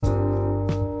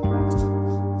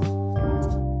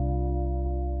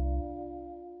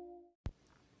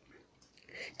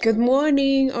Good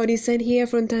morning, Odyssean here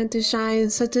from Time to Shine.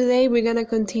 So today we're going to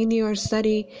continue our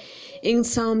study in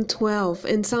Psalm 12.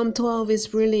 And Psalm 12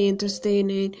 is really interesting.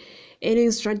 It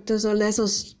instructs us or lets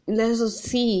us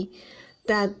see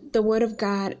that the Word of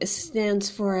God stands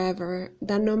forever.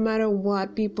 That no matter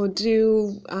what people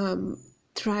do,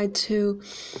 try to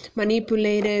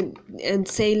manipulate it and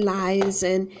say lies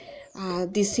and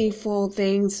deceitful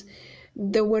things,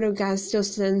 the Word of God still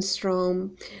stands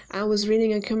strong. I was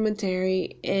reading a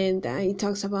commentary and it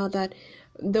talks about that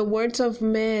the words of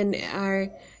men are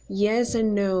yes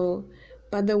and no,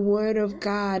 but the Word of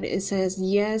God, it says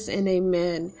yes and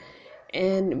amen.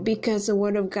 And because the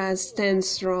Word of God stands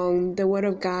strong, the Word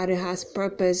of God has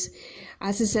purpose.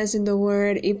 As it says in the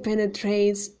Word, it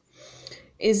penetrates,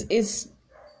 it's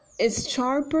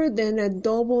sharper than a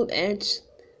double-edged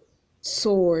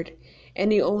sword,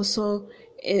 and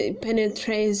it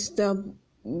penetrates the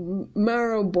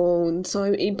marrow bone, so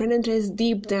it penetrates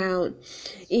deep down.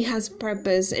 It has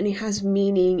purpose and it has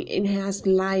meaning, it has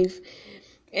life,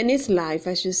 and it's life,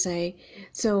 I should say.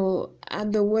 So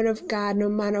the Word of God, no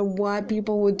matter what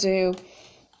people would do,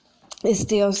 it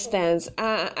still stands.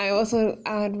 I also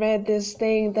read this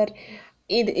thing that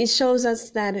it shows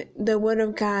us that the Word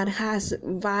of God has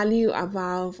value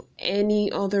above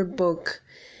any other book.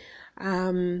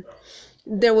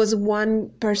 There was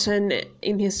one person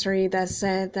in history that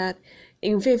said that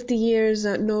in 50 years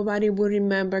nobody would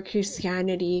remember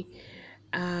Christianity,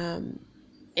 and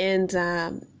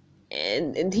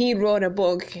he wrote a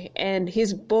book, and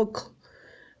his book,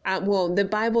 the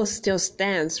Bible still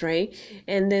stands, right?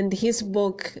 And then his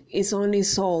book is only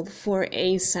sold for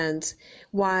 8 cents,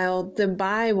 while the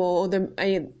Bible,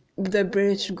 the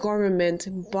British government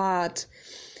bought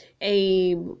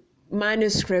a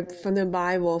manuscript from the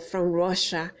Bible from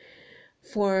Russia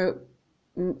for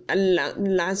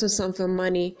lots of sums of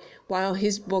money, while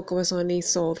his book was only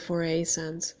sold for 8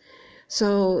 cents.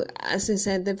 So, as I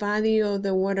said, the value of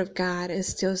the Word of God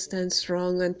still stands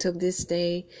strong until this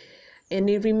day, and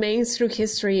it remains through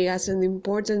history as an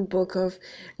important book of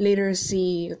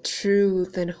literacy,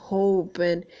 truth, and hope,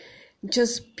 and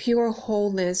just pure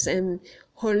wholeness and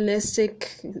holistic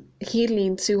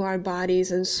healing to our bodies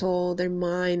and soul, their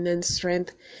mind and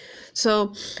strength.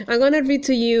 So I'm going to read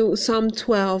to you Psalm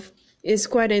 12. It's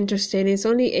quite interesting. It's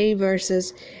only 8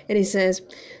 verses, and it says,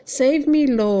 "Save me,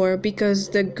 Lord, because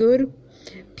the good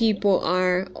people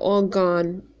are all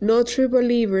gone. No true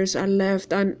believers are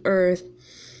left on earth.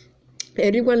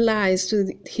 Everyone lies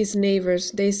to his neighbors.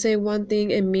 They say one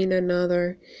thing and mean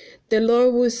another. The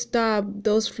Lord will stop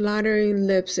those flattering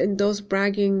lips and those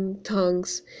bragging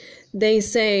tongues. They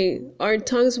say, our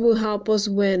tongues will help us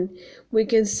win. We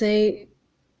can say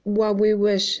what we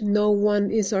wish. No one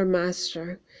is our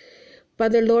master.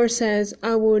 But the Lord says,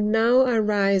 I will now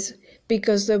arise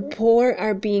because the poor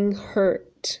are being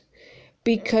hurt,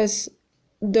 because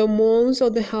the moans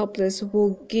of the helpless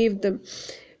will give them,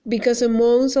 because the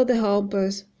moans of the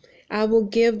helpless, I will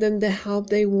give them the help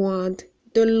they want.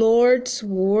 The Lord's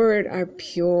word are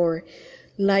pure,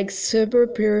 like silver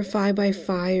purified by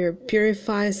fire,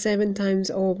 purified 7 times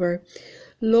over.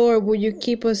 Lord, will you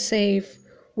keep us safe?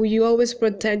 Will you always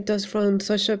protect us from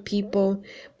such a people?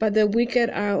 But the wicked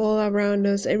are all around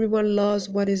us. Everyone loves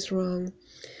what is wrong."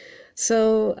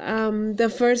 So the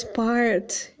first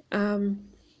part,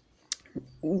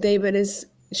 David is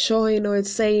showing or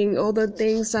saying all the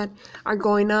things that are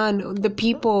going on, the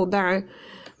people that are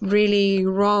really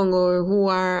wrong or who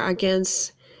are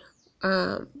against,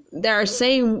 they are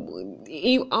saying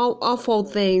awful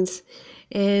things,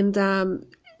 and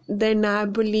they're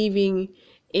not believing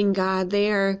in God.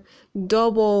 They are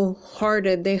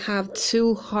double-hearted. They have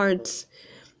 2 hearts.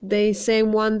 They say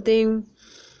one thing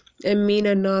and mean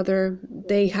another.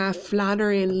 They have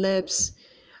flattering lips,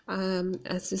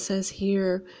 as it says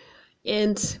here.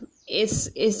 And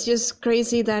it's just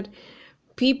crazy that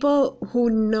people who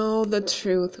know the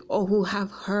truth or who have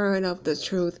heard of the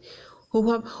truth, who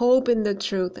have hope in the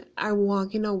truth, are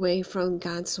walking away from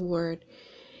God's word.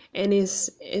 And it's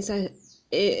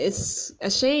a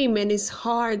shame, and it's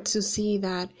hard to see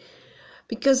that,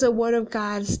 because the Word of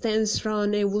God stands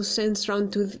strong. It will stand strong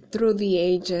through the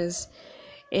ages,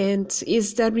 and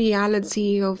it's the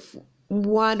reality of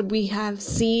what we have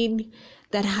seen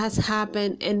that has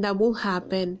happened and that will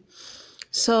happen.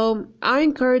 So I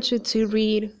encourage you to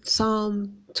read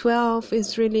Psalm 12.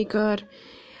 It's really good.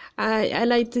 I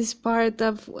like this part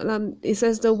of it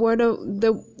says the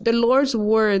Lord's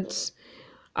words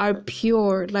are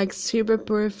pure, like silver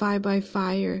purified by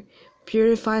fire,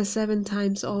 purified 7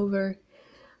 times over.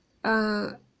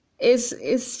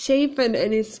 It's shapen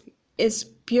and it's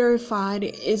purified.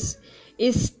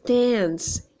 it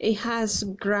stands. It has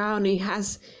ground. It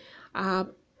has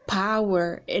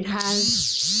power. It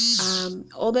has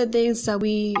all the things that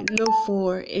we look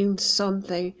for in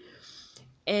something,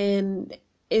 and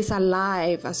it's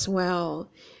alive as well.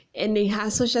 And it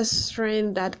has such a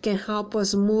strength that can help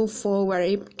us move forward.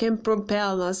 It can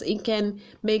propel us. It can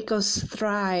make us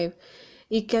thrive.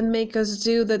 It can make us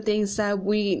do the things that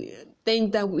we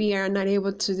think that we are not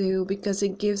able to do, because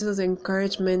it gives us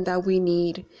encouragement that we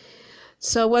need.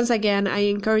 So once again, I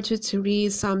encourage you to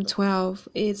read Psalm 12.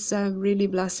 It's a really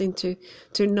blessing to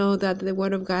know that the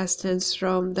Word of God stands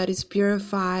strong, that is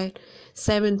purified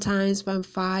 7 times by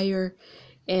fire,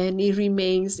 and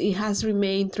it has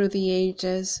remained through the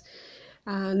ages.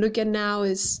 Look at now,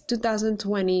 it's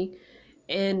 2020,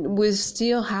 and we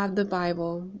still have the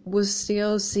Bible. We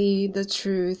still see the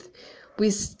truth.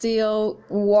 We still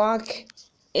walk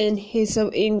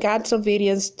in God's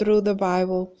obedience through the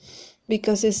Bible,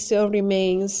 because it still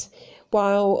remains,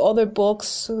 while other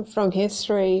books from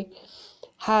history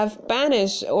have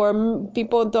vanished, or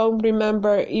people don't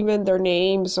remember even their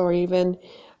names or even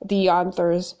the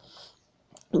authors.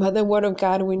 But the Word of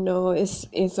God, we know, is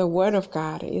the Word of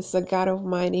God. It's the God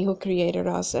Almighty who created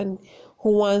us and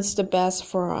who wants the best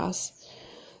for us.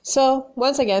 So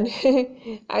once again,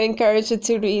 I encourage you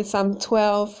to read Psalm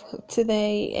 12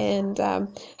 today, and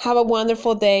have a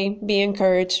wonderful day. Be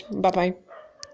encouraged. Bye-bye.